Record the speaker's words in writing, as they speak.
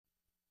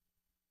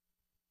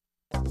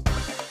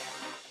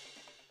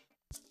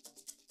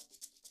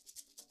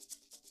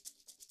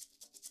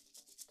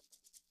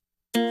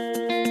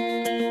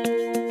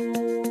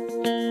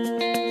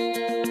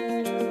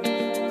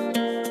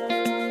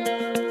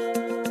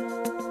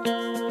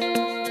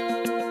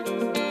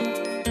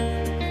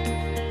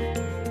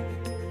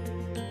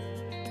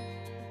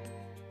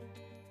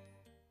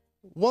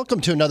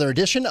Welcome to another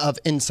edition of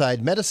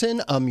Inside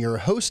Medicine. I'm your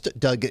host,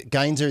 Doug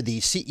Geinzer,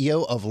 the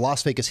CEO of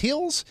Las Vegas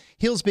HEALS.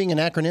 HEALS being an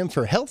acronym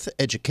for Health,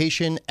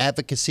 Education,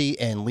 Advocacy,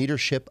 and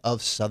Leadership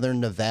of Southern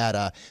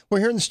Nevada.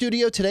 We're here in the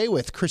studio today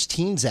with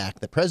Christine Zach,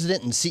 the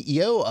president and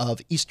CEO of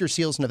Easter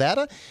Seals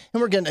Nevada,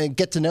 and we're going to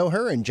get to know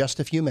her in just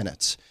a few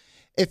minutes.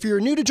 If you're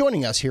new to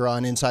joining us here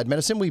on Inside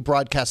Medicine, we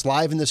broadcast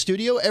live in the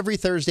studio every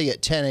Thursday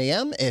at 10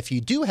 a.m. If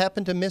you do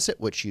happen to miss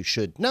it, which you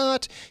should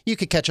not, you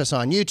could catch us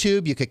on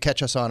YouTube, you could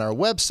catch us on our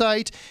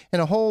website,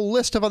 and a whole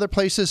list of other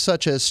places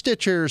such as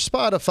Stitcher,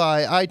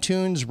 Spotify,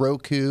 iTunes,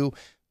 Roku.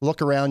 Look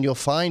around, you'll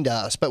find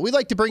us. But we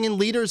like to bring in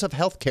leaders of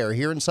healthcare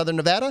here in Southern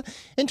Nevada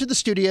into the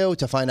studio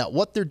to find out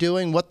what they're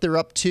doing, what they're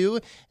up to,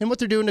 and what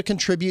they're doing to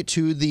contribute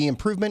to the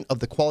improvement of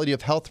the quality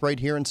of health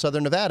right here in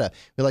Southern Nevada.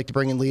 We like to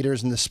bring in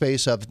leaders in the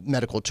space of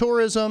medical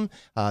tourism,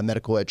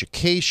 medical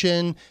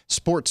education,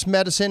 sports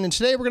medicine, and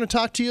today we're going to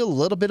talk to you a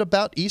little bit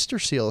about Easter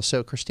Seals.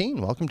 So,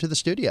 Christine, welcome to the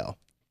studio.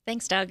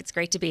 Thanks, Doug. It's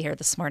great to be here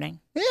this morning.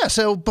 Yeah,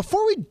 so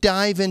before we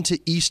dive into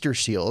Easter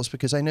Seals,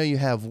 because I know you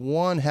have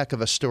one heck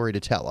of a story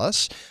to tell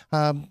us,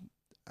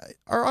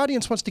 our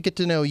audience wants to get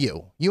to know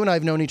you. You and I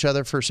have known each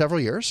other for several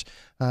years.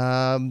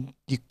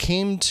 You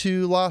came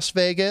to Las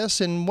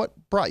Vegas, and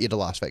what brought you to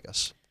Las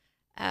Vegas?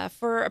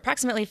 For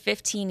approximately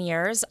 15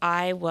 years,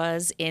 I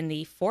was in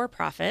the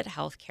for-profit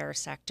healthcare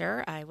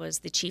sector. I was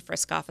the chief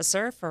risk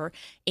officer for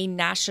a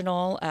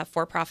national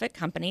for-profit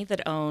company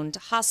that owned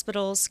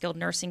hospitals, skilled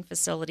nursing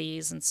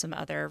facilities, and some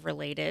other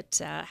related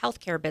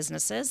healthcare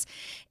businesses.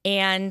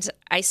 And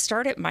I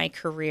started my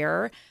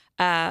career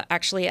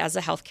actually as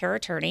a healthcare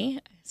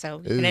attorney.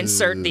 So you can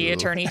insert the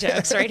attorney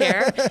jokes right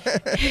here.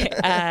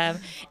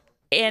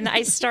 And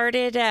I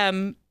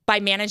started by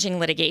managing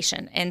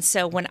litigation. And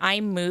so when I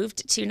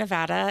moved to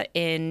Nevada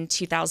in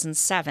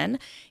 2007,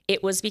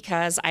 it was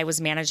because I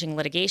was managing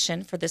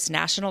litigation for this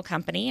national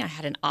company. I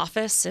had an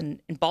office in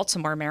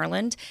Baltimore,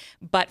 Maryland,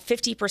 but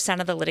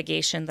 50% of the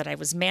litigation that I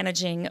was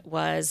managing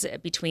was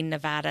between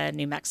Nevada,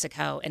 New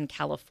Mexico, and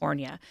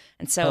California.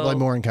 And so probably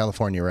more in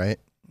California, right?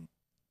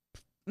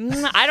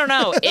 I don't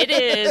know. It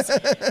is.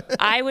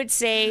 I would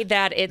say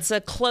that it's a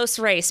close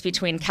race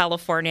between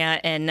California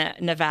and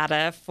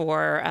Nevada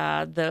for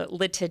the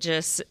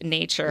litigious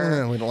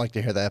nature. We don't like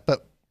to hear that,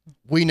 but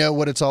we know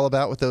what it's all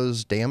about with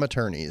those damn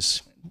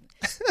attorneys.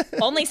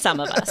 Only some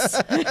of us.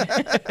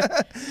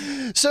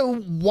 So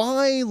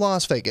why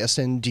Las Vegas,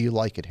 and do you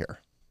like it here?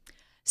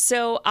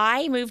 So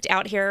I moved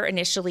out here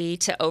initially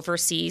to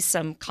oversee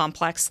some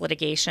complex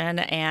litigation,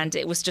 and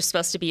it was just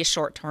supposed to be a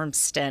short-term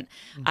stint.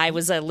 Mm-hmm. I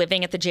was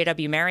living at the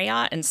JW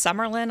Marriott in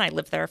Summerlin. I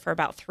lived there for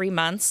about 3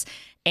 months.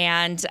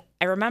 And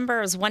I remember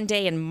it was one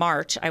day in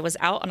March, I was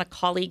out on a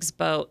colleague's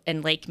boat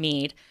in Lake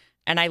Mead,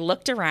 and I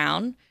looked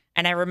around,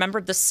 and I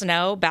remembered the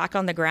snow back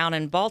on the ground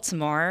in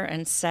Baltimore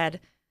and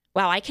said,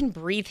 wow, I can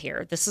breathe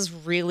here. This is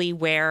really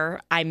where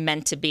I'm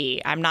meant to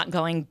be. I'm not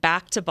going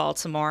back to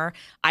Baltimore.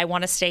 I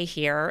want to stay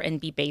here and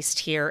be based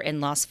here in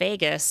Las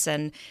Vegas.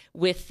 And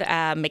with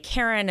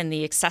McCarran and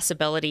the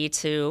accessibility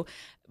to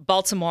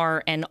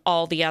Baltimore and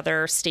all the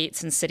other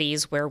states and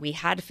cities where we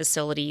had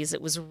facilities,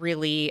 it was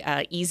really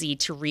easy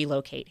to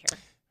relocate here.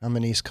 I'm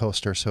an East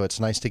Coaster, so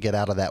it's nice to get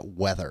out of that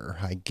weather.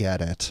 I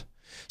get it.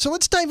 So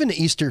let's dive into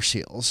Easter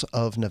Seals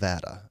of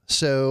Nevada.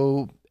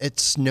 So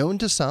it's known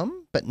to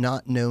some, but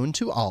not known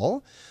to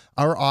all.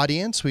 Our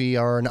audience, we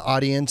are an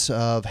audience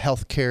of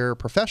healthcare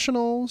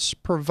professionals,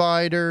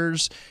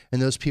 providers,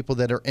 and those people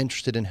that are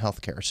interested in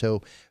healthcare.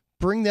 So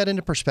bring that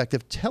into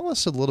perspective. Tell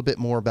us a little bit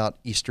more about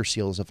Easter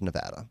Seals of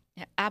Nevada.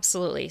 Yeah,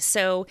 absolutely.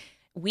 So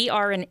we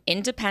are an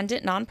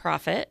independent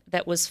nonprofit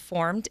that was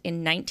formed in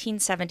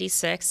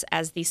 1976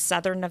 as the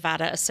Southern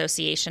Nevada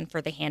Association for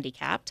the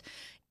Handicapped.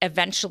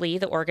 Eventually,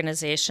 the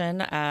organization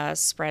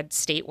spread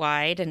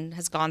statewide and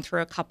has gone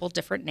through a couple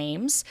different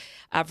names.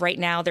 Right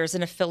now, there's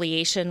an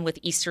affiliation with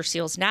Easter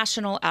Seals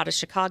National out of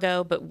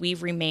Chicago, but we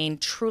remain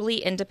truly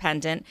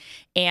independent.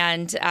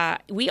 And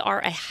we are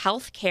a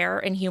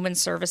healthcare and human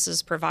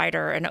services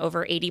provider, and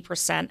over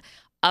 80%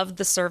 of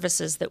the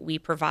services that we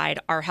provide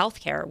are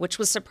healthcare, which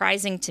was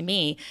surprising to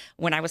me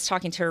when I was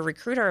talking to a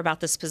recruiter about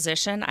this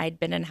position. I'd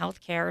been in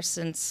healthcare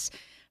since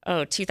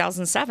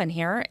 2007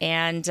 here,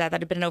 and that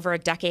had been over a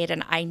decade,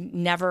 and I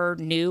never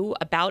knew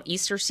about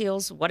Easter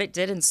Seals, what it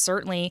did, and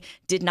certainly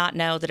did not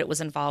know that it was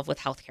involved with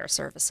healthcare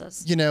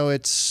services. You know,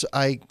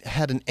 I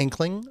had an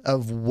inkling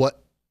of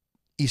what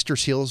Easter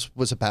Seals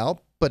was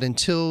about, but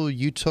until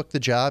you took the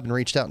job and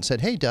reached out and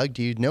said, hey, Doug,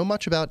 do you know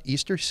much about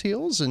Easter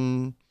Seals?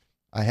 And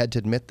I had to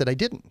admit that I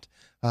didn't.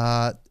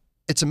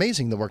 It's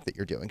amazing the work that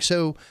you're doing.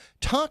 So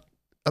talk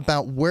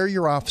about where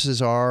your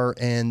offices are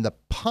and the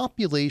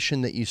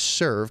population that you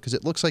serve, because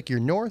it looks like you're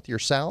north, you're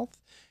south,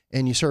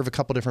 and you serve a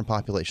couple different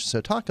populations.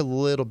 So talk a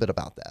little bit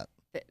about that.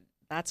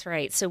 That's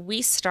right. So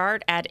we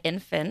start at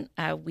infant.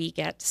 We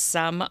get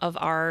some of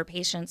our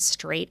patients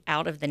straight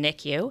out of the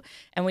NICU,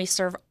 and we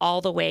serve all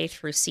the way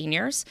through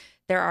seniors.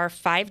 There are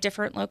 5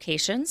 different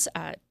locations,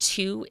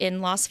 2 in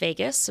Las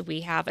Vegas.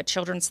 We have a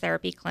children's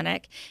therapy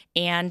clinic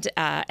and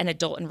an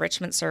adult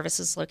enrichment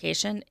services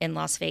location in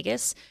Las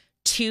Vegas,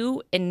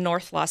 2 in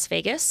North Las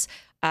Vegas.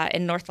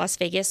 In North Las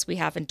Vegas, we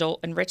have Adult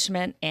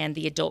Enrichment and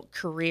the Adult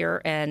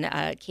Career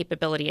and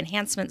Capability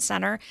Enhancement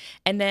Center.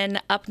 And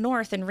then up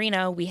north in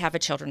Reno, we have a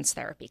children's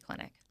therapy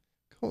clinic.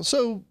 Cool.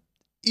 So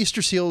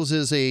Easter Seals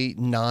is a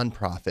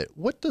nonprofit.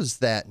 What does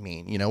that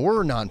mean? You know,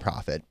 we're a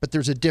nonprofit, but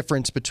there's a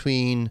difference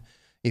between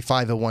a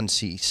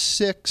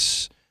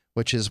 501c6,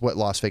 which is what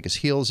Las Vegas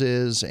Heals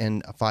is,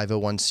 and a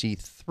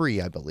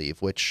 501c3, I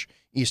believe, which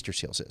Easter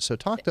Seals is. So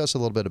talk to us a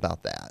little bit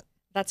about that.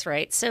 That's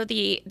right. So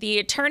the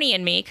attorney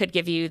in me could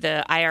give you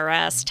the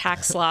IRS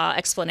tax law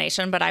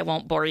explanation, but I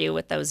won't bore you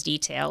with those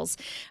details.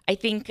 I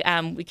think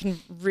we can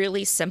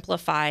really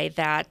simplify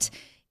that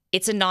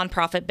it's a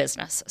nonprofit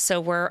business.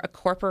 So we're a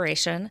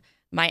corporation.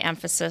 My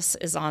emphasis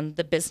is on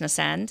the business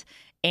end.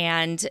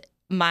 And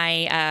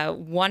my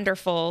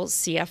wonderful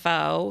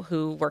CFO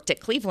who worked at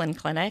Cleveland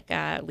Clinic,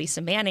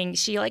 Lisa Manning,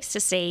 she likes to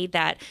say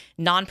that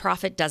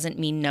nonprofit doesn't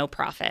mean no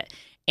profit.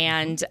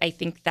 And I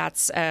think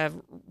that's a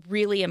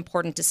really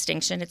important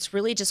distinction. It's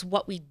really just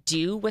what we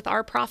do with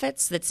our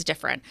profits that's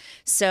different.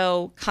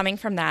 So coming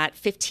from that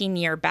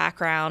 15-year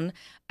background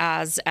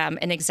as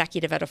an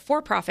executive at a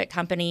for-profit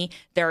company,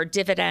 there are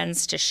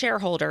dividends to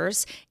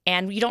shareholders,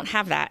 and we don't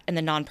have that in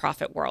the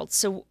nonprofit world.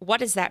 So what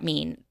does that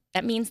mean?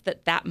 That means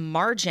that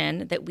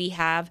margin that we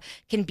have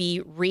can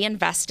be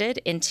reinvested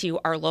into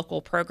our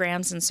local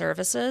programs and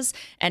services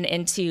and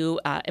into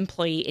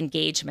employee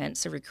engagement,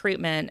 so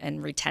recruitment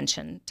and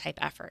retention type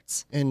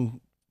efforts. And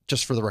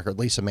just for the record,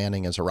 Lisa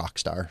Manning is a rock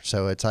star.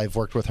 So I've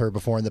worked with her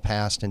before in the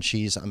past, and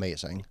she's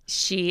amazing.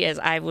 She is.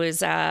 I was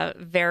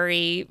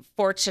very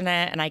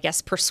fortunate and I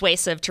guess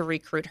persuasive to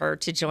recruit her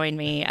to join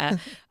me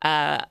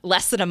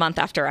less than a month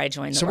after I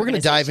joined the So we're going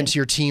to dive into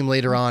your team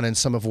later on and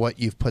some of what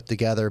you've put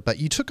together. But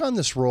you took on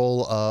this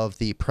role of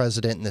the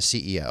president and the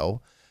CEO.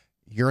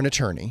 You're an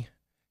attorney.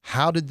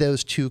 How did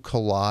those two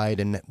collide,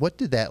 and what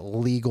did that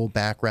legal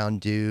background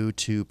do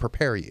to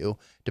prepare you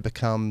to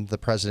become the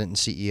president and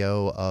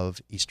CEO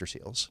of Easter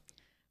Seals?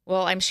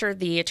 Well, I'm sure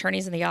the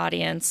attorneys in the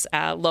audience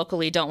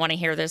locally don't want to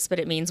hear this, but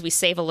it means we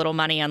save a little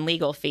money on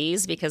legal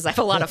fees because I have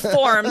a lot of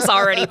forms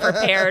already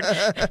prepared,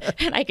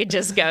 and I could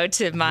just go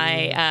to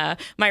my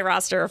my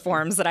roster of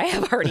forms that I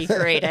have already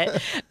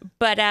created.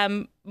 But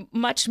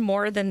much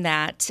more than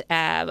that,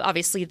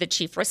 obviously the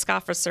chief risk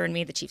officer and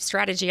me, the chief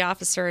strategy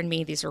officer and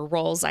me, these are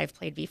roles I've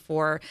played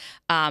before,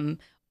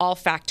 all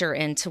factor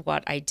into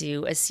what I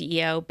do as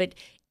CEO. But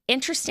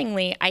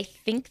interestingly, I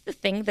think the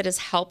thing that has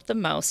helped the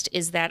most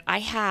is that I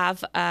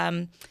have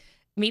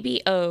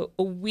maybe a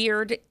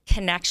weird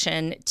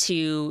connection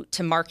to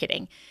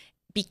marketing.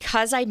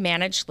 Because I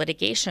managed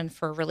litigation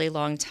for a really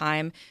long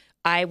time,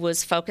 I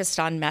was focused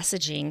on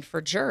messaging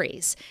for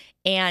juries.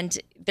 And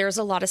there's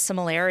a lot of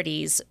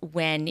similarities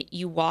when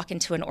you walk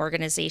into an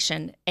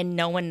organization and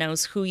no one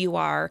knows who you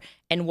are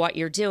and what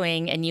you're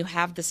doing, and you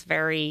have this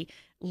very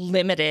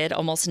limited,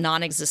 almost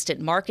non-existent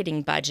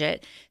marketing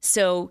budget.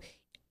 So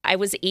I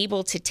was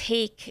able to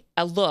take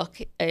a look,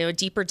 a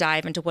deeper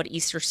dive into what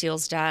Easter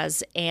Seals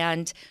does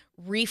and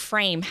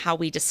reframe how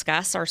we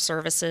discuss our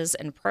services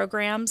and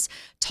programs,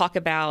 talk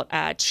about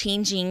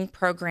changing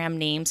program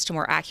names to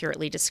more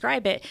accurately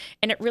describe it.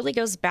 And it really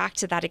goes back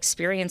to that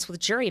experience with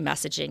jury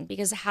messaging,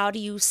 because how do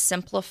you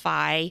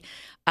simplify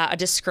a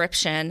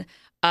description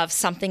of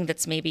something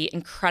that's maybe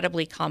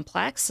incredibly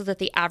complex so that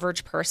the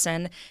average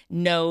person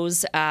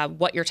knows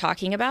what you're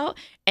talking about,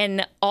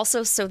 and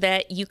also so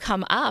that you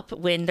come up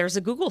when there's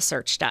a Google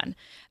search done.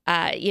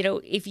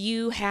 If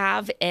you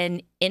have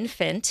an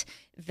infant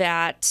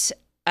that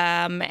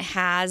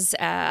has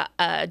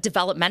a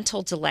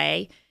developmental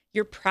delay,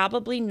 you're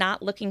probably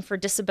not looking for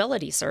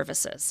disability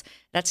services.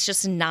 That's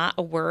just not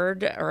a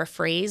word or a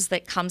phrase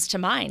that comes to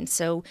mind.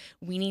 So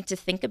we need to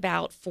think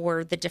about,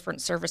 for the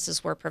different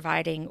services we're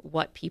providing,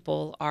 what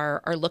people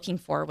are looking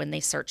for when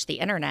they search the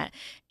internet.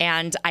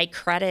 And I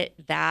credit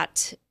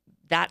that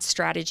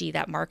strategy,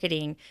 that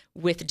marketing,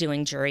 with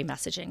doing jury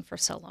messaging for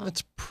so long.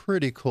 That's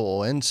pretty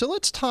cool. And so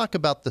let's talk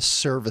about the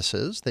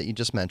services that you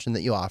just mentioned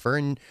that you offer.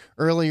 And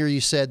earlier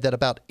you said that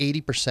about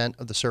 80%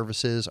 of the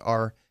services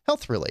are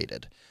health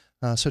related.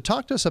 So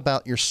talk to us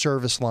about your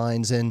service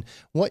lines and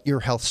what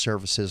your health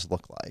services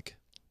look like.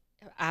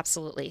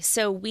 Absolutely.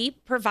 So we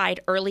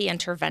provide early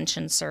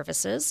intervention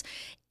services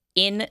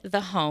in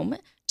the home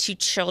to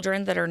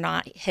children that are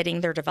not hitting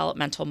their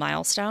developmental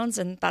milestones.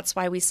 And that's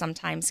why we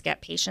sometimes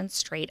get patients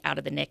straight out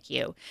of the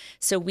NICU.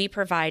 So we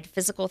provide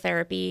physical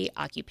therapy,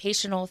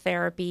 occupational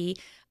therapy,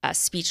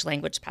 speech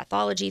language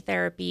pathology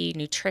therapy,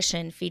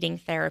 nutrition, feeding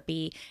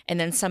therapy, and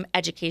then some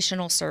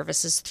educational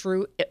services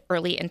through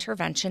early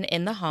intervention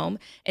in the home.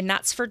 And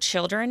that's for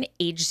children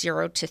age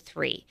 0 to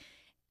 3.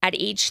 At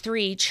age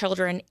 3,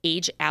 children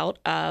age out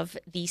of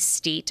the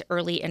state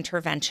early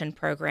intervention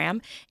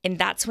program, and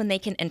that's when they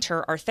can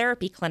enter our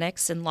therapy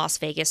clinics in Las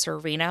Vegas or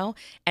Reno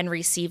and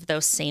receive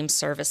those same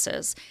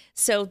services.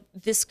 So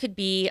this could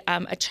be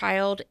a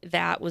child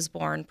that was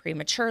born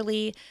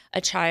prematurely, a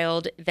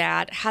child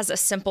that has a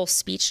simple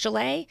speech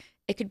delay.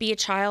 It could be a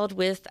child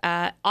with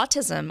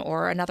autism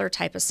or another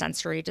type of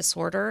sensory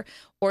disorder,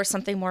 or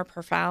something more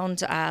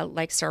profound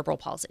like cerebral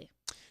palsy.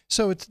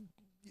 So it's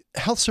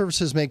health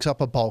services makes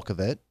up a bulk of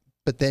it,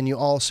 but then you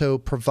also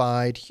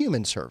provide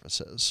human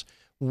services.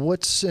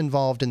 What's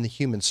involved in the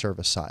human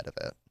service side of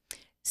it?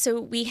 So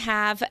we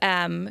have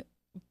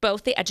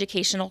both the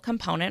educational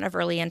component of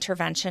early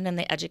intervention and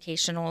the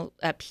educational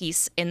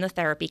piece in the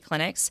therapy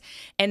clinics.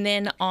 And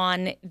then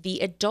on the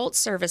adult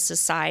services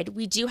side,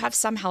 we do have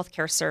some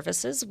healthcare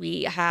services.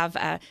 We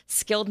have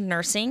skilled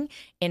nursing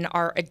in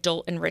our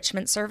adult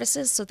enrichment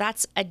services. So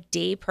that's a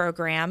day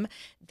program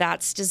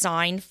that's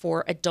designed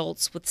for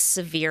adults with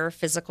severe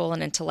physical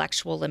and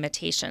intellectual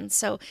limitations.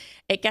 So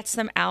it gets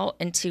them out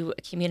into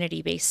a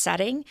community-based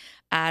setting.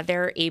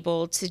 They're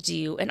able to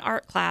do an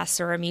art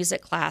class or a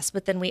music class,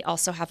 but then we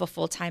also have a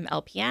full-time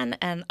LPN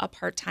and a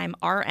part-time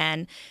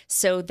RN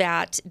so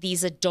that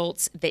these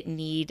adults that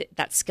need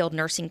that skilled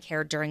nursing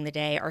care during the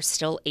day are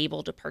still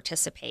able to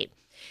participate.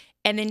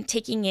 And then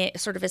taking it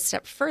sort of a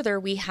step further,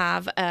 we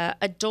have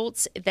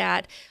adults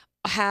that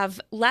have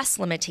less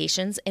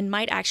limitations and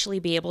might actually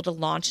be able to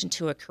launch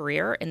into a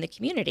career in the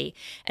community.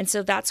 And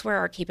so that's where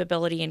our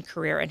Capability and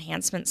Career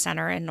Enhancement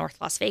Center in North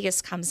Las Vegas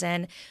comes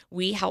in.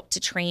 We help to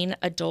train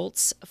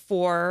adults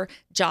for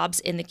jobs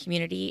in the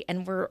community,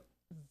 and we're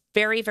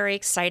very, very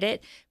excited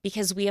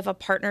because we have a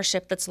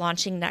partnership that's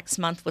launching next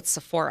month with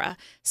Sephora.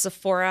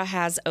 Sephora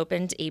has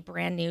opened a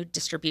brand new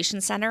distribution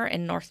center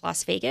in North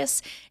Las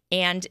Vegas,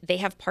 and they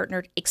have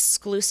partnered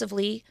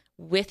exclusively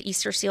with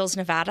Easter Seals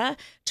Nevada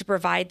to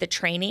provide the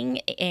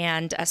training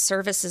and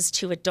services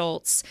to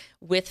adults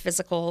with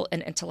physical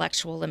and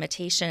intellectual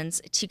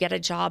limitations to get a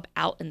job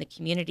out in the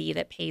community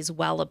that pays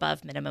well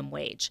above minimum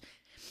wage.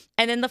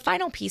 And then the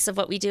final piece of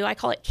what we do, I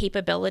call it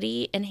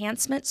capability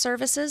enhancement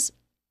services.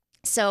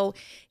 So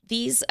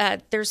these,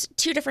 there's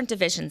two different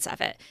divisions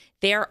of it.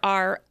 There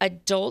are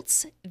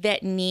adults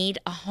that need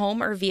a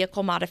home or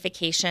vehicle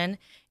modification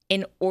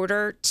in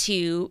order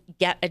to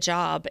get a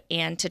job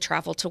and to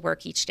travel to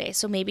work each day.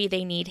 So maybe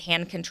they need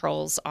hand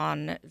controls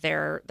on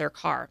their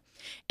car.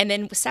 And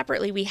then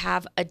separately, we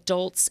have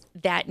adults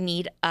that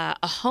need a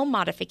home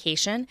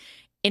modification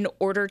in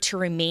order to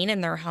remain in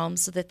their home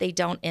so that they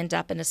don't end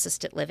up in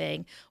assisted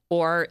living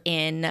or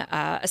in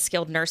a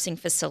skilled nursing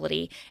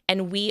facility.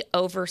 And we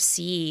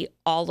oversee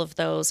all of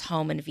those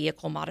home and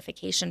vehicle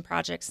modification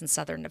projects in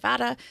Southern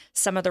Nevada,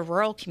 some of the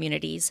rural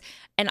communities.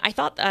 And I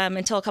thought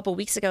until a couple of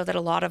weeks ago that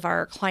a lot of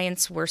our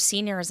clients were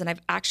seniors, and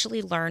I've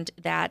actually learned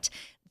that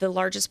the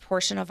largest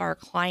portion of our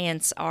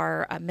clients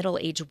are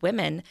middle-aged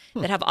women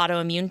that have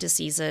autoimmune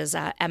diseases,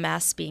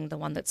 MS being the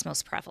one that's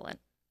most prevalent.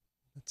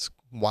 That's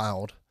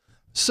wild.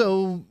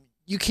 So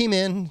you came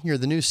in, you're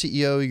the new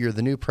CEO, you're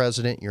the new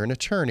president, you're an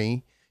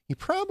attorney. You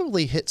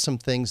probably hit some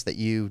things that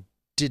you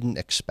didn't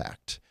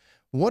expect.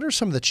 What are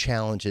some of the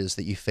challenges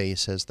that you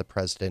face as the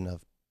president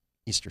of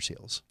Easter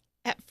Seals?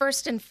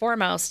 First and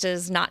foremost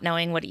is not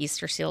knowing what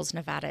Easter Seals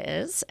Nevada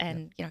is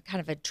and, kind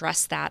of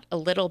address that a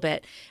little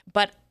bit.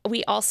 But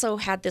we also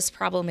had this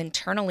problem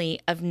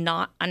internally of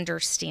not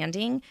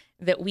understanding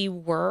that we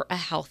were a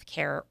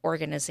healthcare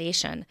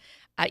organization.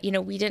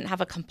 We didn't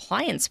have a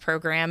compliance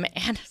program,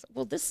 and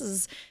well, this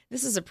is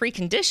a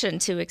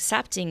precondition to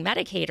accepting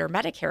Medicaid or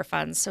Medicare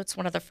funds. So it's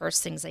one of the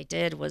first things I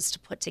did was to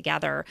put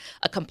together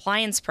a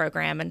compliance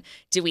program. And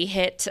do we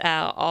hit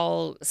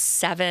all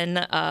 7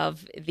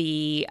 of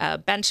the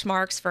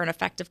benchmarks for an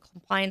effective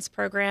compliance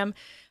program?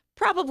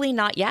 Probably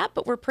not yet,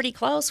 but we're pretty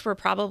close. We're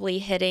probably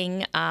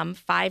hitting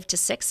 5 to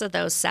 6 of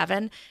those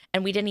 7,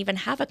 and we didn't even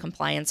have a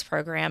compliance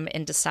program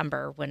in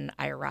December when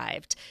I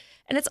arrived.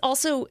 And it's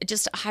also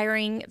just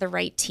hiring the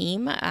right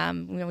team.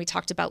 We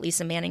talked about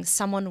Lisa Manning,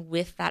 someone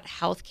with that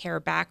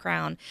healthcare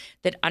background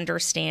that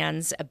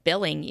understands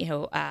billing.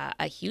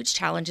 A huge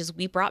challenge is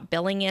we brought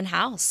billing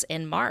in-house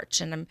in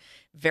March, and I'm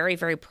very,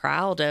 very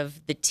proud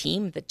of the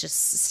team that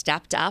just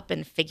stepped up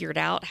and figured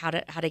out how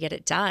to get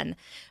it done.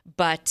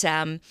 But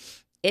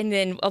and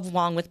then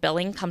along with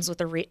billing comes with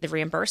the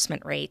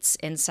reimbursement rates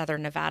in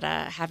Southern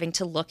Nevada, having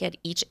to look at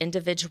each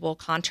individual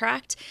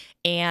contract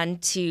and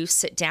to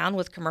sit down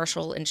with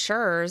commercial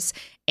insurers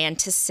and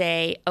to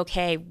say,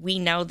 okay, we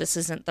know this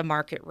isn't the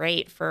market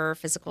rate for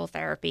physical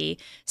therapy,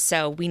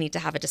 so we need to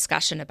have a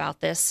discussion about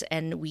this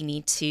and we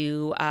need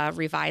to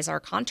revise our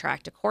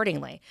contract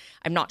accordingly.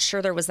 I'm not sure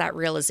there was that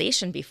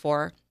realization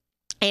before.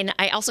 And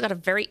I also got a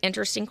very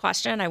interesting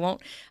question. I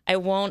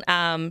won't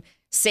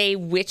say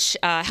which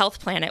health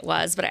plan it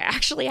was, but I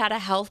actually had a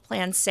health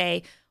plan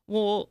say,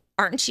 well,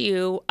 aren't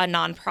you a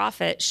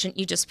nonprofit? Shouldn't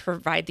you just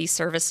provide these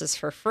services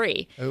for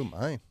free? Oh,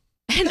 my.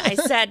 And I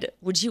said,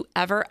 would you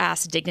ever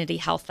ask Dignity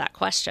Health that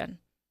question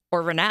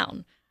or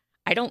Renown?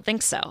 I don't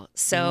think so.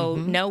 So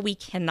no, we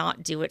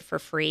cannot do it for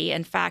free.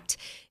 In fact,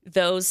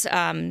 those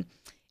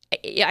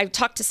I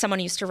talked to someone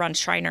who used to run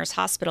Shriners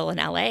Hospital in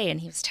LA,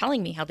 and he was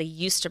telling me how they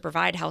used to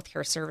provide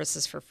healthcare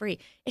services for free.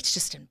 It's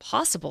just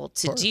impossible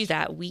to do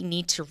that. We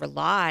need to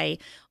rely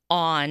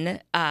on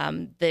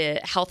the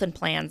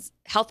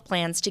health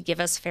plans to give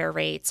us fair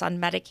rates on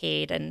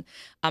Medicaid, and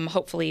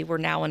hopefully we're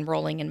now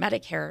enrolling in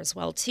Medicare as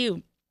well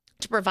too,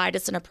 to provide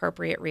us an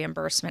appropriate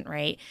reimbursement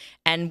rate.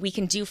 And we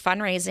can do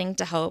fundraising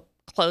to help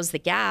close the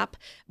gap,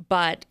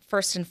 but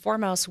first and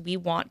foremost, we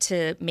want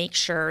to make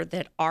sure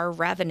that our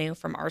revenue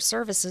from our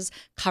services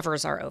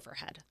covers our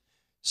overhead.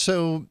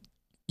 So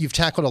you've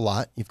tackled a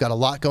lot. You've got a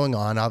lot going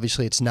on.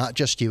 Obviously, it's not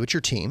just you, it's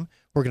your team.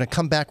 We're going to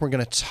come back. We're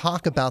going to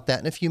talk about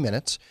that in a few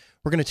minutes.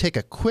 We're going to take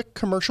a quick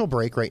commercial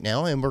break right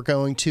now, and we're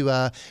going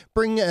to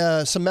bring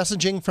some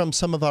messaging from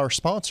some of our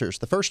sponsors.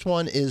 The first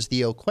one is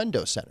the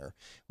Oquendo Center,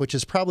 which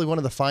is probably one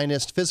of the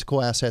finest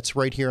physical assets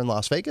right here in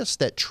Las Vegas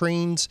that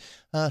trains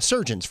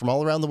surgeons from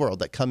all around the world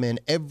that come in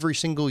every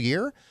single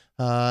year.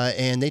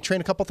 And they train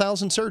a couple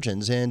thousand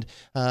surgeons. And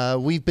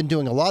we've been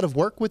doing a lot of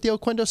work with the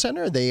Oquendo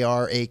Center. They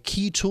are a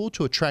key tool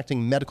to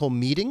attracting medical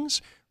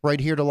meetings right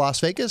here to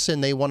Las Vegas,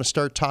 and they want to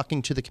start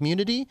talking to the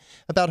community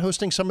about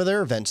hosting some of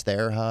their events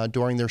there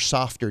during their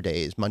softer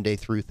days, Monday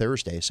through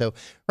Thursday. So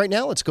right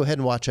now, let's go ahead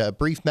and watch a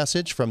brief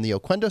message from the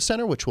Oquendo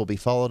Center, which will be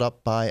followed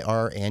up by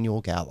our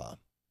annual gala.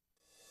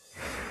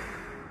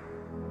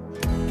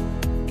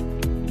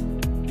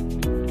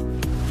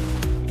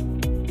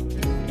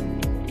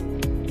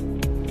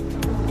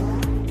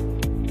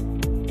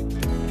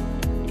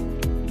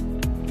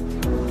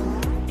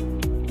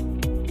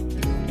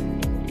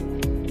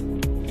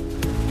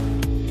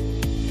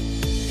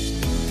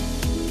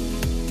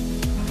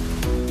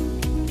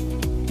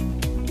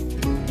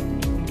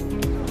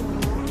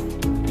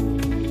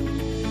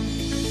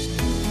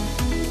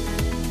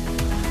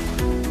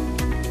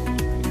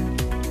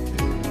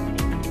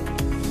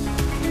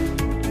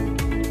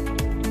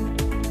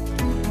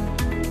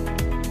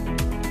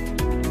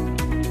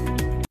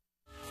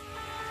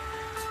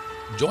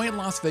 Join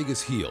Las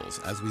Vegas Heals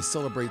as we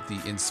celebrate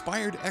the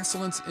Inspired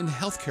Excellence in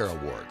Healthcare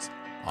Awards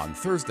on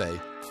Thursday,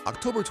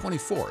 October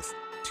 24th,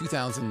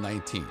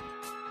 2019.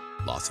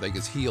 Las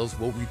Vegas Heals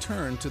will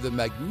return to the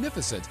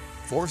magnificent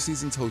Four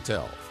Seasons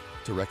Hotel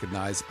to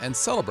recognize and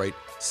celebrate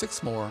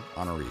 6 more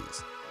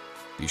honorees.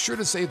 Be sure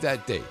to save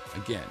that date,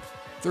 again,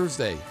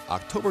 Thursday,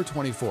 October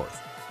 24th,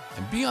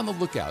 and be on the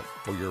lookout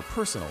for your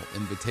personal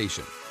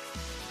invitation.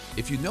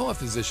 If you know a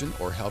physician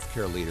or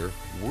healthcare leader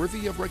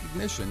worthy of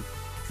recognition,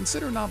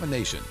 consider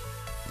nomination.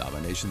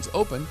 Nominations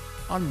open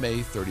on May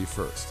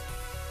 31st.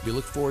 We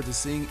look forward to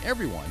seeing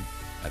everyone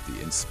at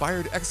the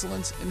Inspired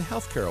Excellence in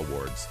Healthcare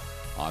Awards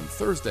on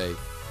Thursday,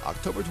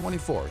 October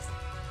 24th,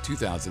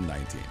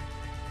 2019.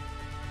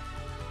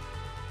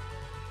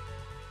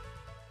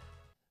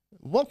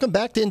 Welcome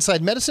back to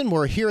Inside Medicine.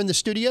 We're here in the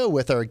studio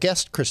with our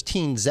guest,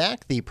 Christine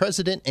Zach, the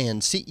president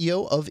and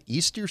CEO of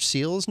Easter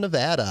Seals,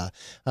 Nevada.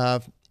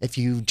 If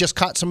you just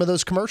caught some of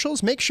those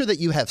commercials, make sure that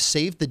you have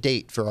saved the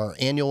date for our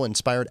annual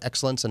Inspired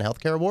Excellence in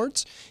Healthcare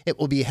Awards. It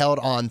will be held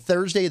on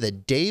Thursday, the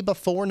day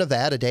before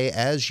Nevada Day,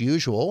 as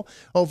usual,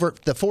 over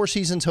at the Four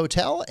Seasons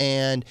Hotel.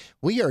 And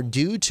we are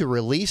due to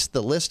release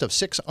the list of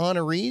 6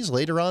 honorees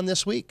later on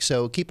this week.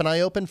 So keep an eye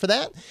open for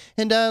that.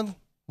 And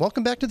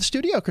welcome back to the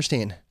studio,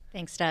 Christine.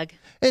 Thanks, Doug.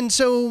 And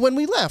so when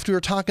we left, we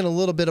were talking a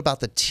little bit about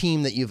the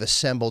team that you've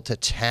assembled to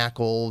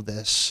tackle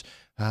this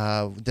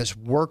this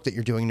work that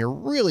you're doing. You're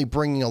really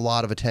bringing a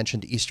lot of attention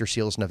to Easter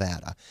Seals,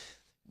 Nevada.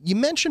 You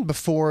mentioned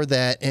before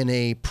that in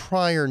a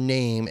prior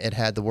name, it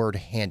had the word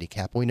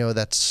handicap. We know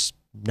that's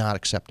not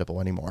acceptable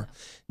anymore.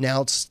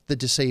 Now it's the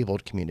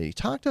disabled community.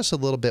 Talk to us a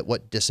little bit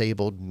what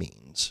disabled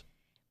means.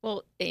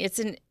 Well, it's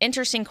an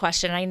interesting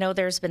question. I know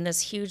there's been this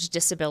huge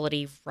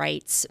disability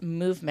rights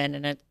movement,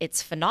 and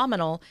it's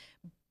phenomenal.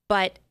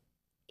 But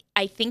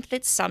I think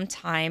that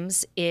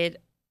sometimes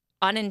it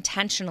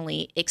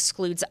unintentionally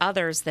excludes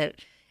others that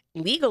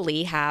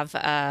legally have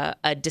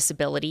a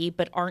disability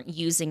but aren't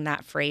using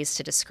that phrase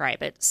to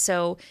describe it.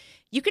 So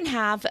you can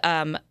have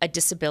a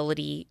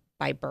disability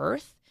by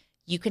birth.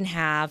 You can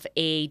have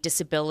a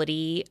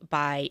disability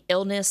by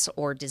illness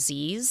or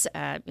disease,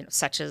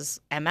 such as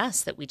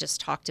MS that we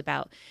just talked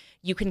about.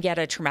 You can get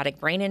a traumatic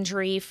brain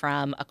injury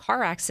from a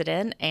car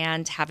accident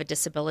and have a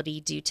disability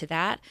due to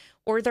that,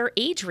 or they're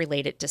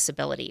age-related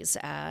disabilities.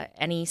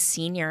 Any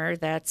senior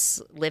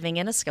that's living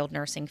in a skilled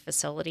nursing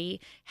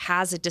facility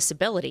has a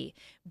disability,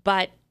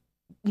 but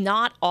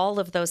not all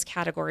of those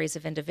categories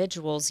of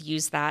individuals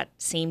use that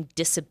same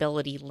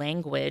disability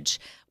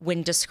language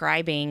when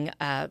describing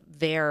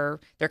their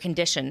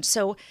condition.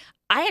 So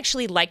I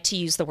actually like to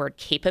use the word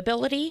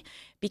capability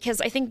because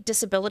I think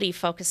disability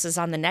focuses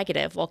on the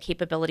negative while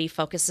capability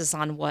focuses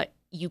on what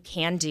you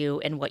can do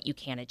and what you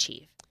can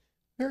achieve.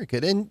 Very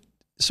good. And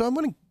so I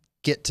want to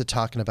get to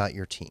talking about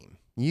your team.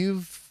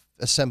 You've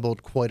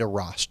assembled quite a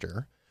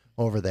roster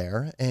over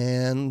there,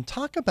 and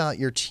talk about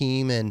your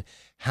team and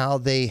how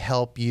they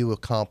help you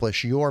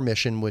accomplish your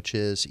mission, which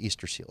is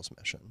Easter Seals'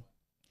 mission.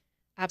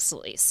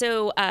 Absolutely.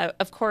 So,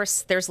 of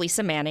course, there's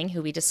Lisa Manning,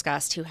 who we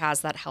discussed, who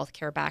has that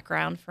healthcare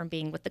background from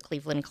being with the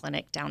Cleveland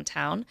Clinic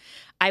downtown.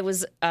 I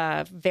was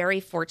very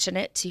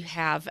fortunate to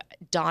have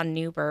Dawn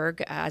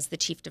Newberg as the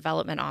Chief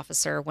Development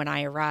Officer when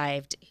I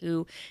arrived,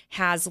 who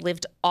has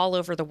lived all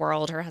over the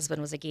world. Her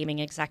husband was a gaming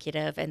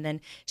executive, and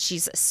then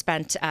she's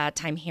spent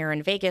time here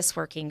in Vegas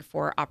working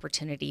for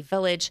Opportunity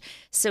Village.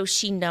 So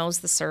she knows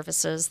the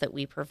services that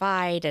we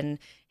provide and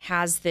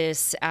has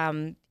this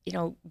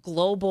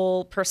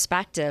global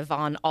perspective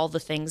on all the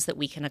things that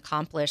we can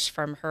accomplish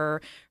from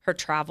her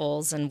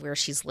travels and where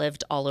she's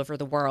lived all over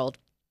the world.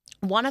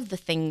 One of the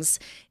things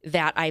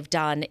that I've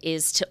done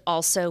is to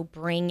also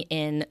bring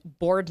in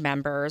board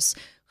members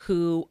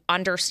who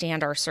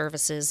understand our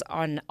services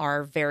and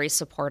are very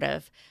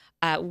supportive.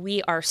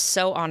 We are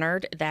so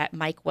honored that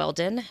Mike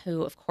Weldon,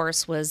 who of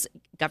course was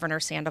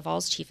Governor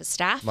Sandoval's chief of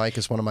staff. Mike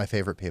is one of my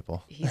favorite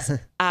people. He's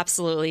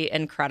absolutely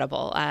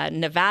incredible.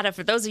 Nevada,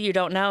 for those of you who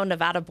don't know,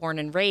 Nevada born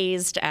and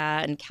raised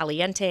in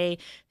Caliente, I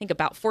think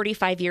about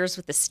 45 years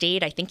with the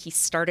state. I think he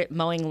started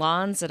mowing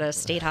lawns at a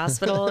state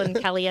hospital in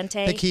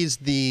Caliente. I think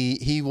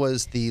he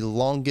was the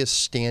longest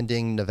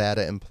standing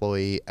Nevada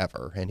employee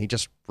ever, and he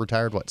just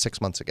retired,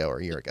 6 months ago or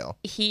a year ago?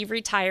 He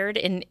retired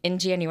in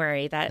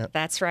January.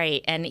 That's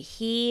right. And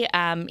he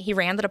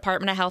ran the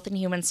Department of Health and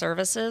Human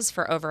Services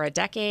for over a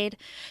decade.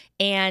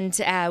 And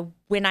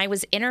when I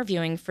was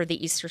interviewing for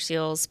the Easter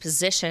Seals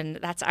position,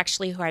 that's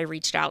actually who I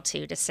reached out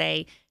to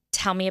say,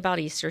 tell me about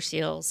Easter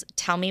Seals,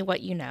 tell me what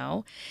you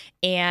know.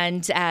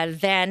 And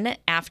then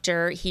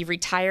after he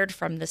retired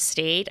from the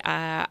state,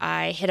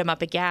 I hit him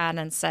up again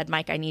and said,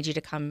 Mike, I need you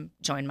to come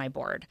join my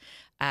board.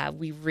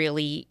 We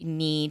really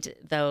need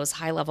those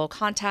high-level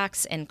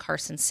contacts in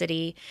Carson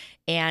City,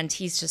 and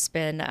he's just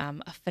been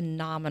a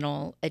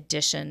phenomenal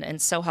addition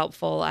and so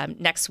helpful.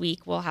 Next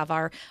week, we'll have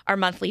our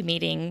monthly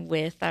meeting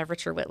with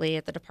Richard Whitley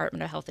at the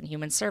Department of Health and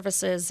Human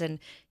Services, and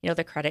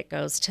the credit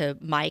goes to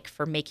Mike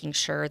for making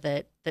sure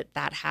that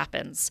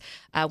happens.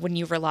 When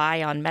you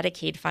rely on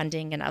Medicaid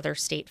funding and other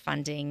state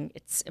funding,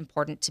 it's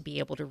important to be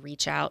able to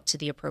reach out to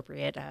the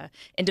appropriate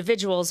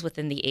individuals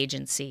within the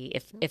agency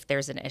if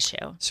there's an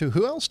issue. So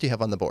who else do you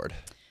have on the board?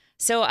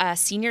 So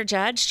Senior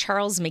Judge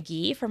Charles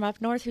McGee from up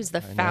north, who's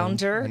the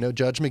founder. I know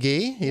Judge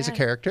McGee. He's a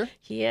character.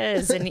 He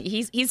is. And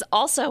he's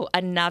also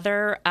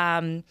another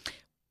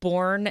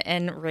born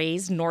and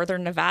raised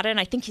Northern Nevada.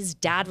 And I think his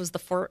dad was the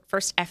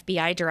first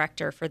FBI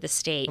director for the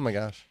state. Oh, my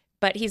gosh.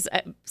 But he's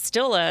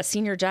still a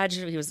senior judge.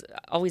 He was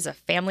always a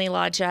family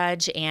law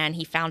judge, and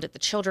he founded the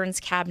Children's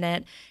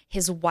Cabinet.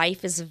 His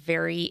wife is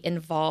very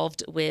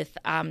involved with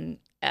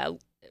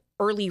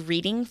early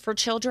reading for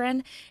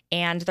children,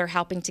 and they're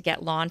helping to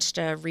get launched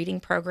a reading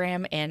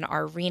program in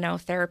our Reno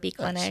Therapy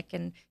Clinic. Nice.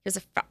 And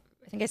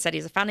I think I said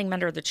he's a founding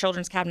member of the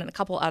Children's Cabinet and a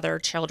couple other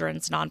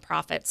children's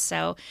nonprofits.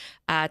 So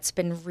it's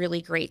been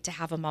really great to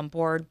have him on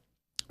board.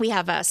 We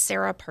have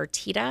Sarah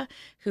Partita,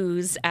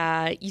 who's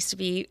used to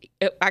be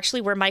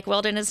actually where Mike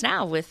Weldon is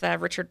now with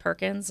Richard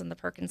Perkins and the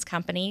Perkins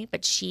Company,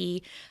 but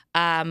she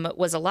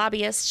was a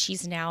lobbyist.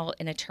 She's now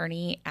an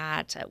attorney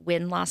at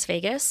Wynn Las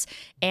Vegas,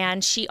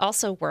 and she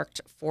also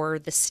worked for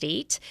the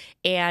state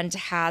and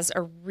has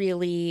a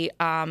really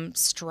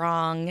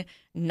strong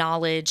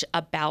knowledge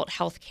about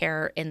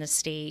healthcare in the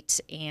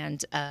state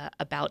and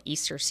about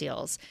Easter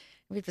Seals.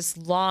 We have this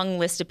long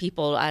list of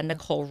people.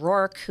 Nicole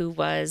Rourke, who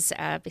was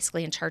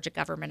basically in charge of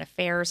government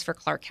affairs for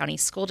Clark County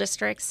School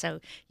District. So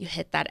you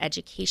hit that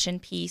education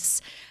piece.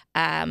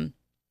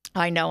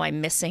 I know I'm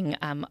missing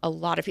a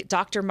lot of people.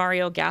 Dr.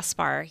 Mario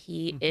Gaspar,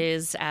 he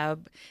is our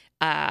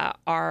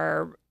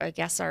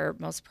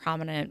most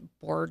prominent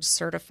board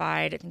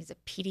certified. I think he's a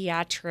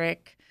pediatric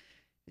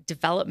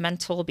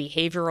developmental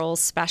behavioral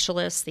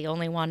specialist, the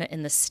only one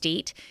in the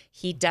state.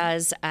 He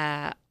does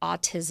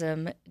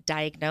autism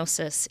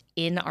diagnosis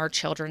in our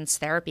children's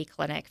therapy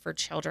clinic for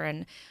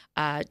children,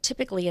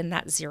 typically in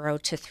that 0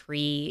 to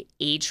 3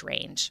 age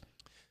range.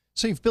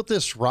 So you've built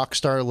this rock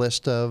star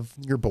list of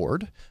your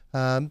board,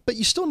 but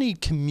you still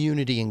need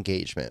community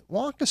engagement.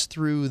 Walk us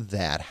through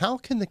that. How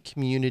can the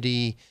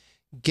community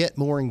get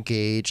more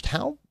engaged?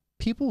 How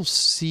people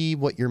see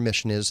what your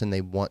mission is and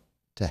they want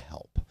to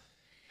help?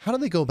 How do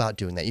they go about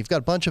doing that? You've got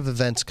a bunch of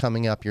events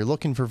coming up. You're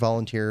looking for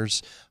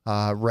volunteers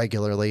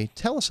regularly.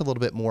 Tell us a little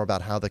bit more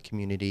about how the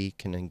community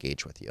can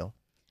engage with you.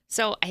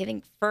 So I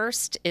think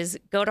first is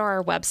go to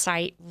our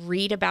website,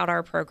 read about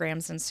our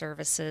programs and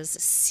services,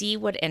 see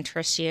what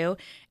interests you.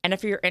 And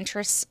if your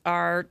interests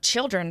are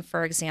children,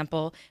 for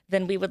example,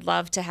 then we would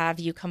love to have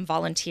you come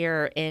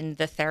volunteer in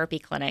the therapy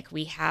clinic.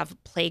 We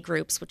have play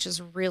groups, which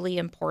is really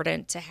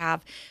important to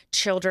have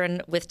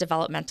children with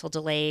developmental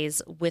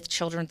delays, with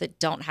children that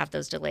don't have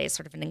those delays,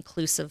 sort of an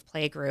inclusive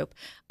play group.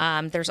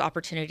 There's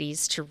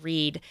opportunities to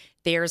read.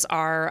 There's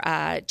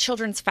our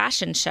children's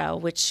fashion show,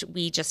 which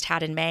we just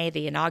had in May,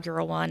 the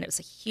inaugural one. It was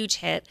a huge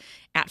hit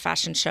at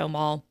Fashion Show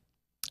Mall.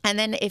 And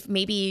then if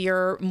maybe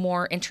you're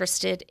more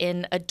interested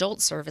in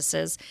adult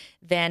services,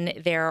 then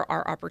there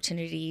are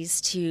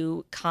opportunities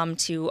to come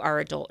to our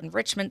Adult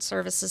Enrichment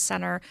Services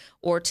Center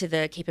or to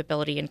the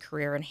Capability and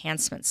Career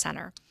Enhancement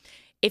Center.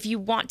 if you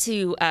want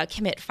to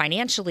commit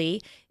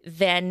financially,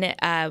 then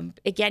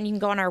again, you can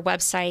go on our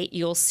website.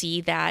 You'll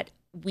see that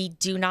we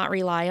do not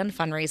rely on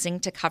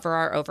fundraising to cover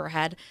our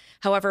overhead.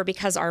 However,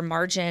 because our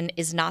margin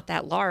is not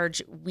that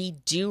large, we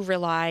do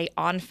rely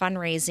on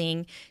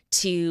fundraising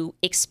to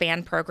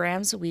expand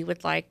programs. We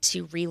would like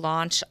to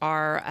relaunch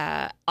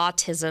our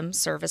autism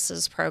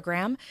services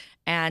program,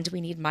 and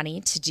we need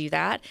money to do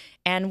that.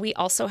 And we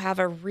also have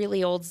a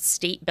really old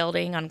state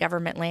building on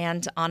government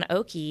land on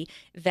Oki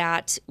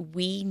that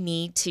we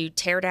need to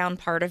tear down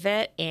part of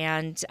it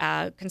and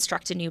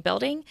construct a new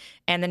building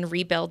and then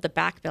rebuild the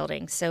back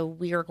building. So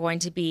we are going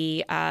to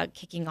be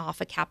kicking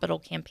off a capital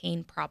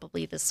campaign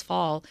probably this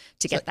fall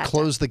to get that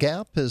Close done. the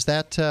Gap? Is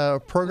that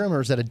a program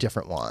or is that a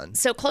different one?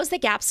 So Close the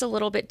Gap's a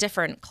little bit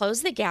different.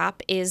 Close the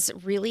Gap is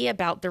really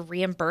about the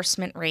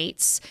reimbursement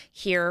rates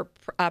here,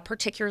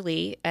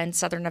 particularly in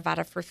Southern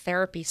Nevada for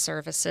therapy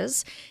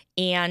services,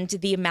 and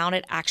the amount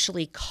it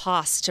actually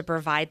costs to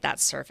provide that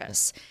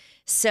service.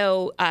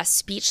 So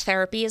speech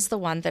therapy is the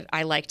one that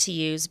I like to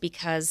use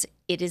because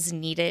it is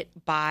needed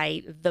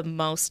by the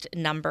most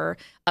number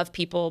of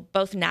people,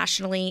 both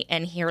nationally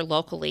and here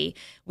locally.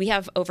 We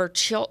have over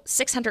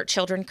 600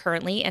 children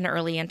currently in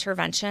early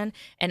intervention,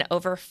 and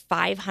over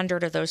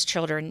 500 of those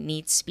children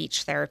need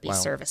speech therapy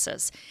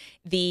services.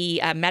 The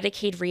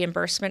Medicaid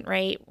reimbursement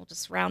rate, we'll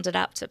just round it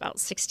up to about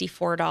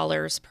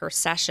 $64 per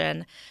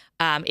session.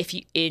 If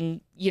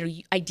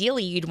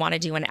ideally you'd want to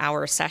do an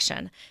hour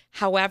session.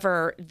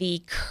 However,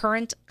 the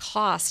current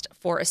cost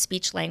for a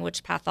speech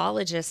language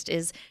pathologist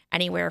is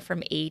anywhere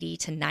from $80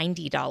 to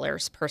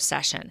 $90 per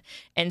session.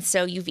 And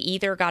so you've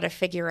either got to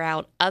figure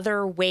out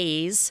other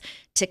ways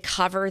to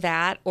cover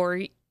that,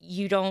 or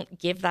you don't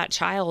give that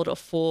child a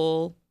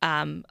full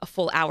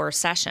hour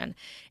session.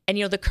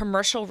 And the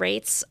commercial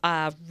rates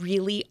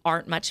really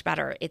aren't much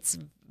better. It's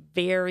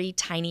very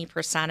tiny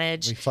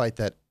percentage. We fight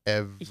that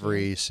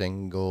every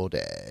single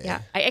day.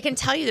 Yeah. I can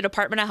tell you the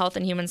Department of Health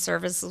and Human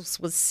Services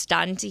was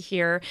stunned to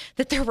hear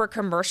that there were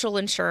commercial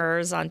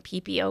insurers on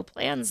PPO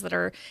plans that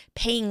are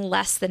paying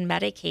less than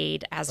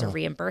Medicaid as a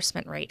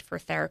reimbursement rate for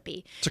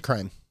therapy. It's a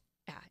crime.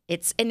 Yeah.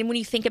 And when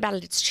you think about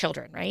it, it's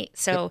children, right?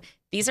 So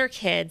these are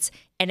kids,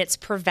 and it's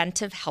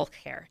preventive health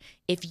care.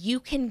 If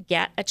you can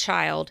get a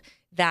child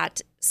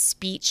that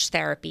speech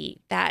therapy,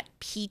 that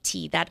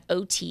PT, that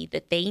OT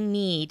that they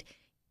need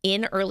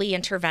in early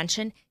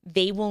intervention,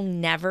 they will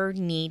never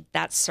need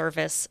that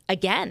service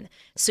again.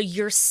 So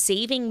you're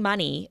saving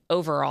money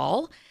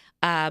overall,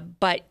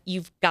 but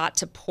you've got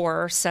to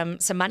pour some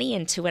money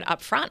into it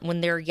up front when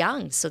they're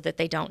young so that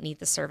they don't need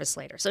the service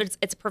later. So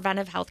it's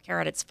preventive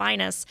healthcare at its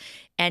finest,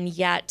 and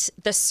yet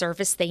the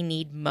service they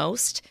need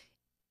most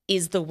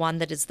is the one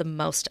that is the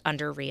most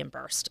under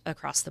reimbursed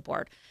across the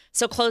board.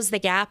 So Close the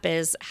Gap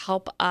is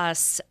help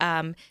us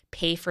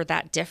pay for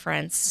that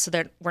difference so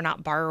that we're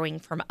not borrowing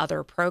from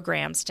other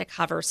programs to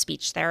cover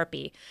speech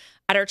therapy.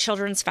 At our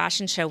children's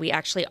fashion show, we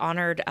actually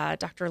honored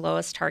Dr.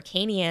 Lois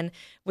Tarkanian,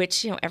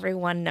 which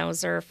everyone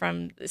knows her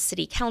from the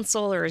city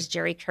council or as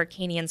Jerry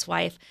Tarkanian's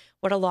wife.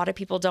 What a lot of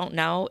people don't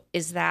know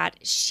is that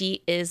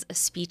she is a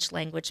speech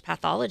language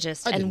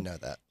pathologist. I didn't know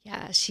that.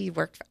 Yeah, she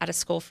worked at a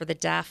school for the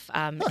deaf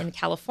in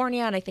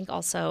California, and I think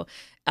also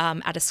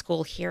at a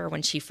school here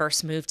when she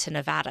first moved to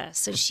Nevada.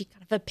 So she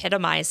kind of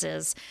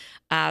epitomizes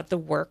the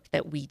work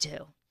that we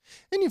do.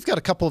 And you've got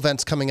a couple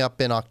events coming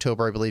up in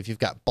October, I believe. You've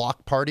got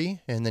Block Party,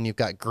 and then you've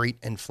got Great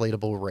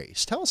Inflatable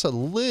Race. Tell us a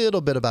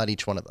little bit about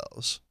each one of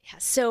those. Yeah,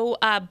 so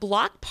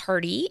Block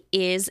Party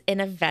is an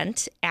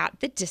event at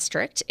the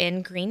district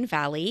in Green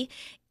Valley,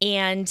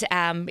 and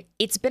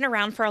it's been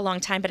around for a long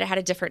time, but it had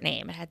a different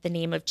name. It had the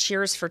name of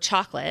Cheers for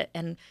Chocolate.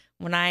 And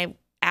when I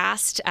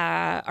asked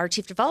our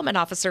chief development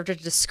officer to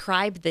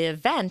describe the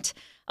event,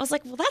 I was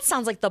like, well, that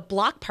sounds like the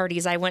block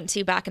parties I went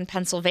to back in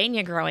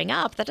Pennsylvania growing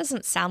up. That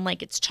doesn't sound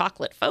like it's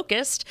chocolate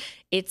focused.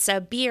 It's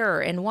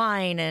beer and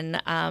wine and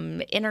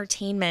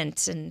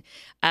entertainment and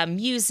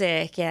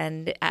music.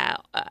 And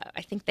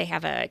I think they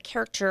have a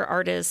character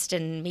artist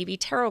and maybe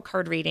tarot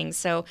card readings.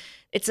 So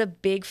it's a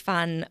big,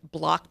 fun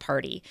block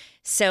party.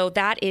 So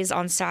that is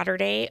on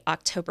Saturday,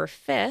 October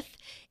 5th.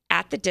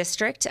 At the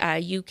district,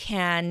 you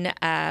can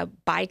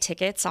buy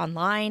tickets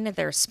online.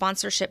 There's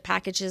sponsorship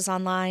packages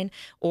online,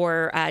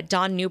 or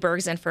Dawn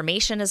Newberg's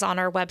information is on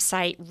our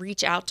website.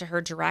 Reach out to her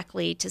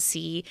directly to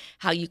see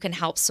how you can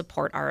help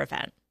support our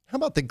event. How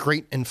about the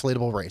Great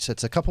Inflatable Race?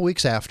 It's a couple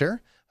weeks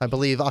after, I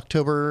believe,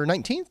 October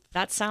 19th.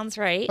 That sounds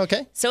right.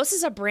 Okay. So this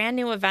is a brand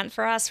new event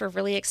for us. We're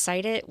really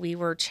excited. We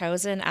were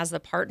chosen as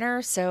the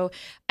partner. So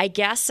I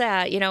guess,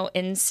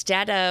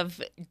 instead of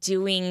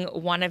doing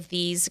one of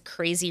these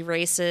crazy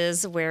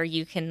races where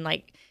you can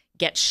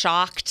get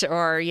shocked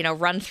or,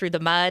 run through the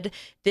mud,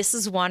 this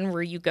is one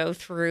where you go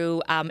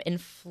through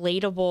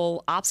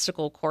inflatable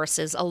obstacle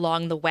courses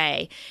along the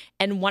way.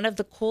 And one of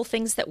the cool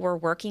things that we're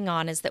working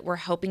on is that we're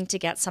hoping to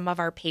get some of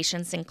our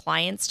patients and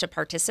clients to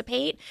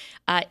participate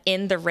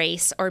in the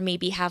race, or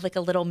maybe have a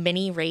little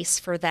mini race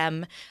for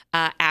them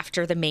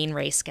after the main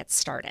race gets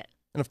started.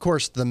 And of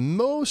course, the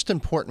most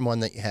important one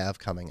that you have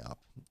coming up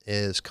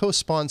is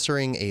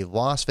co-sponsoring a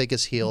Las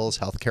Vegas Heels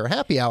Healthcare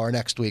Happy Hour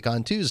next week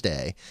on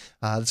Tuesday.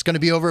 It's going to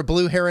be over at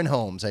Blue Heron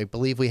Homes. I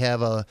believe we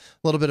have a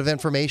little bit of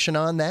information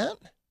on that.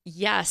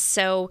 Yes.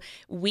 So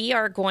we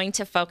are going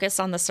to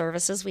focus on the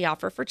services we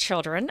offer for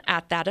children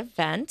at that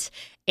event.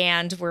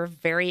 And we're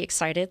very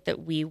excited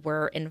that we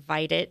were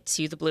invited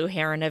to the Blue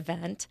Heron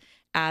event,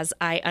 as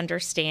I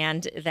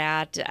understand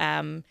that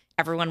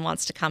everyone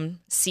wants to come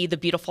see the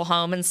beautiful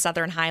home in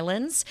Southern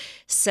Highlands.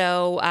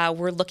 So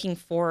we're looking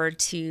forward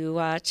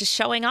to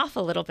showing off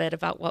a little bit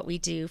about what we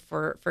do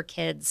for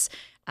kids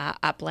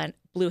at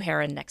Blue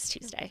Heron next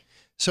Tuesday.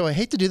 So I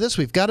hate to do this.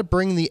 We've got to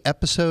bring the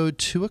episode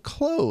to a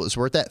close.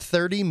 We're at that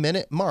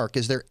 30-minute mark.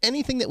 Is there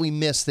anything that we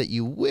missed that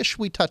you wish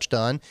we touched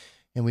on?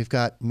 And we've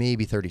got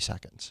maybe 30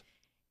 seconds.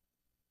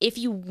 If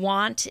you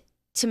want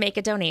to make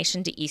a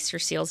donation to Easter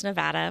Seals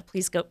Nevada,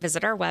 please go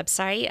visit our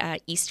website,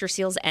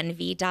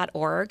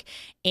 eastersealsnv.org,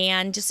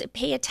 and just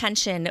pay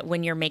attention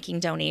when you're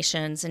making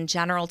donations in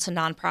general to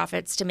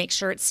nonprofits to make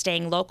sure it's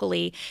staying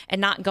locally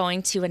and not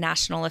going to a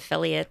national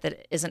affiliate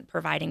that isn't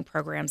providing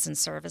programs and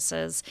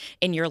services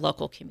in your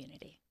local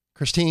community.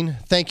 Christine,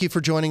 thank you for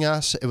joining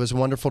us. It was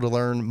wonderful to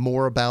learn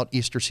more about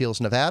Easter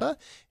Seals Nevada,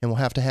 and we'll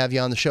have to have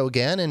you on the show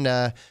again.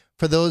 And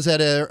for those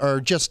that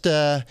are just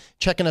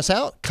checking us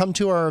out, come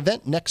to our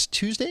event next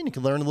Tuesday, and you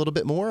can learn a little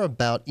bit more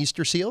about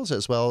Easter Seals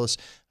as well as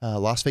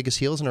Las Vegas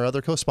Heels and our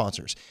other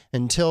co-sponsors.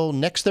 Until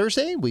next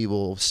Thursday, we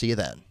will see you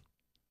then.